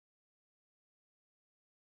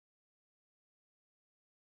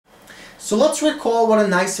So let's recall what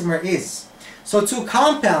an isomer is. So two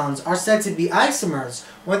compounds are said to be isomers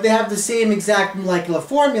when they have the same exact molecular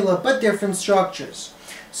formula but different structures.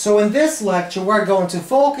 So in this lecture we're going to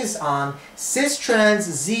focus on cis-trans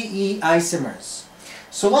ZE isomers.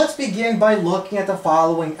 So let's begin by looking at the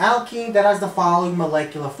following alkene that has the following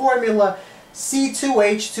molecular formula: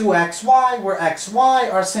 C2H2XY, where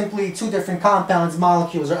XY are simply two different compounds,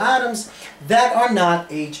 molecules, or atoms that are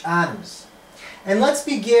not H atoms. And let's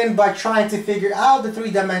begin by trying to figure out the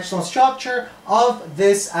three-dimensional structure of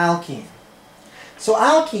this alkene. So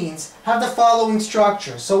alkenes have the following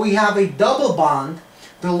structure. So we have a double bond.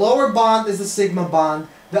 The lower bond is the sigma bond.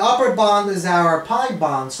 The upper bond is our pi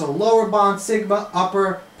bond. So lower bond sigma,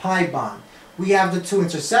 upper pi bond. We have the two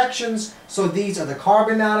intersections. So these are the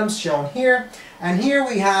carbon atoms shown here. And here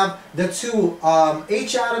we have the two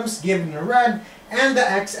H atoms given in red, and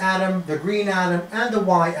the X atom, the green atom, and the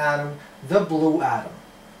Y atom, the blue atom.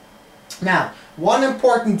 Now, one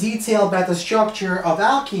important detail about the structure of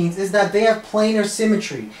alkenes is that they have planar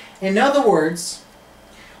symmetry. In other words,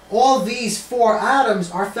 all these four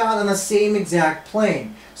atoms are found on the same exact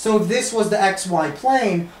plane. So if this was the XY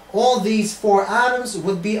plane, all these four atoms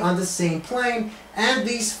would be on the same plane, and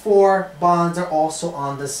these four bonds are also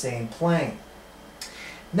on the same plane.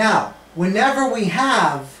 Now, whenever we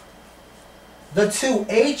have the two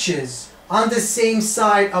H's on the same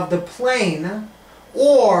side of the plane,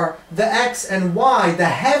 or the X and Y, the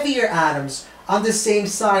heavier atoms, on the same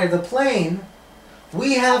side of the plane,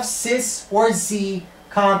 we have cis or Z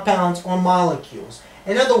compounds or molecules.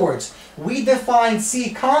 In other words, we define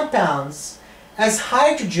C compounds as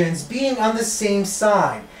hydrogens being on the same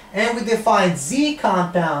side, and we define Z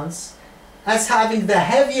compounds as having the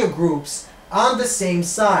heavier groups on the same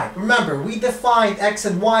side. Remember, we defined X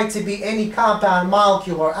and Y to be any compound,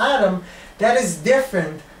 molecule, or atom that is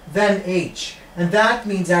different than H. And that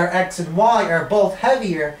means our X and Y are both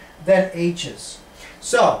heavier than H's.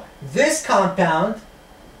 So, this compound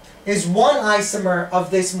is one isomer of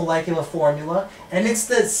this molecular formula, and it's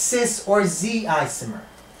the cis or Z isomer.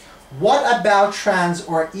 What about trans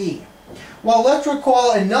or E? Well, let's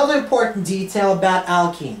recall another important detail about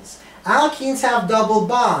alkenes. Alkenes have double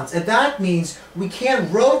bonds, and that means we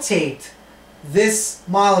can't rotate this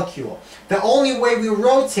molecule. The only way we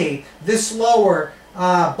rotate this lower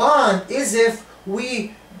bond is if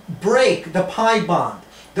we break the pi bond.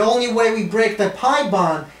 The only way we break the pi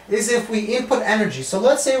bond is if we input energy. So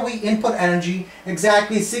let's say we input energy,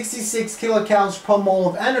 exactly 66 kilocalories per mole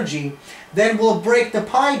of energy, then we'll break the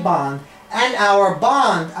pi bond, and our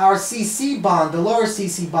bond, our CC bond, the lower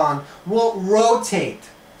CC bond, will rotate.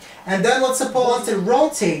 And then let's suppose it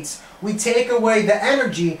rotates, we take away the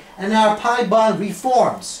energy, and our pi bond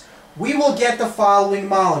reforms. We will get the following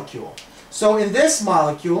molecule. So in this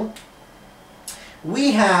molecule,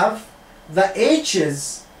 we have the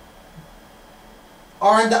H's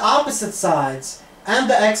are on the opposite sides, and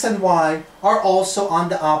the X and Y are also on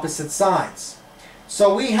the opposite sides.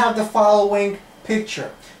 So we have the following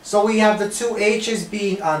picture. So we have the two H's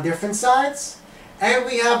being on different sides, and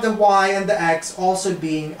we have the Y and the X also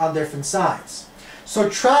being on different sides. So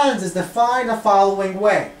trans is defined the following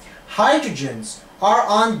way. Hydrogens are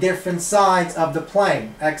on different sides of the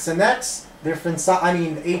plane. X and X, different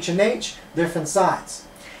sides, H and H, different sides.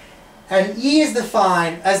 And E is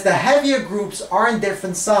defined as the heavier groups are on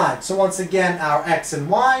different sides. So once again, our X and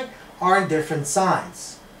Y are on different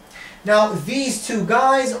sides. Now, these two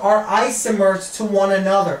guys are isomers to one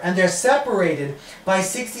another, and they're separated by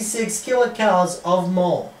 66 kilocalories of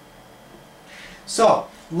mole. So,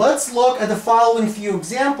 let's look at the following few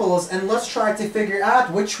examples, and let's try to figure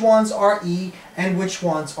out which ones are E and which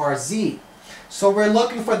ones are Z. So we're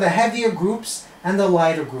looking for the heavier groups and the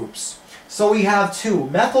lighter groups. So we have two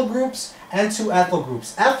methyl groups and two ethyl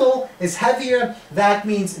groups. Ethyl is heavier. That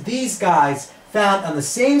means these guys found on the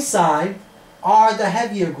same side are the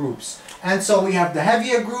heavier groups. And so we have the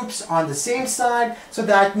heavier groups on the same side. So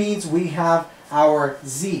that means we have our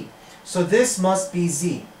Z. So this must be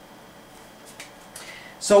Z.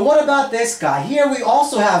 So what about this guy? Here we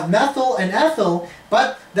also have methyl and ethyl,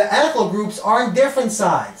 but the ethyl groups are on different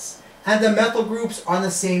sides, and the methyl groups are on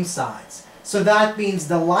the same sides. So that means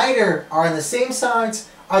the lighter are on the same sides,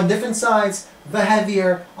 on different sides, the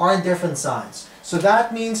heavier are on different sides. So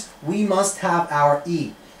that means we must have our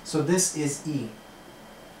E. So this is E.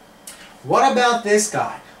 What about this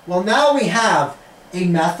guy? Well, now we have a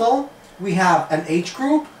methyl, we have an H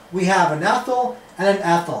group, we have an ethyl, and an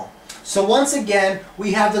ethyl. So once again,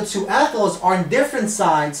 we have the two ethyls on different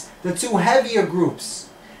sides, the two heavier groups.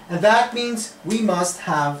 And that means we must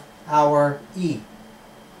have our E.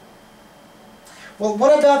 Well,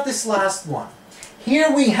 what about this last one?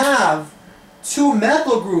 Here we have two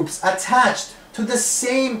methyl groups attached to the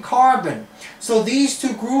same carbon. So these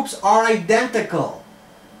two groups are identical.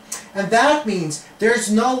 And that means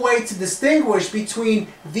there's no way to distinguish between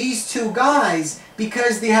these two guys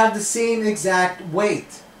because they have the same exact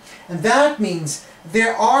weight. And that means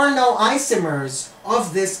there are no isomers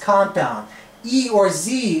of this compound. E or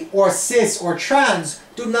Z or cis or trans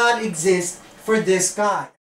do not exist for this guy.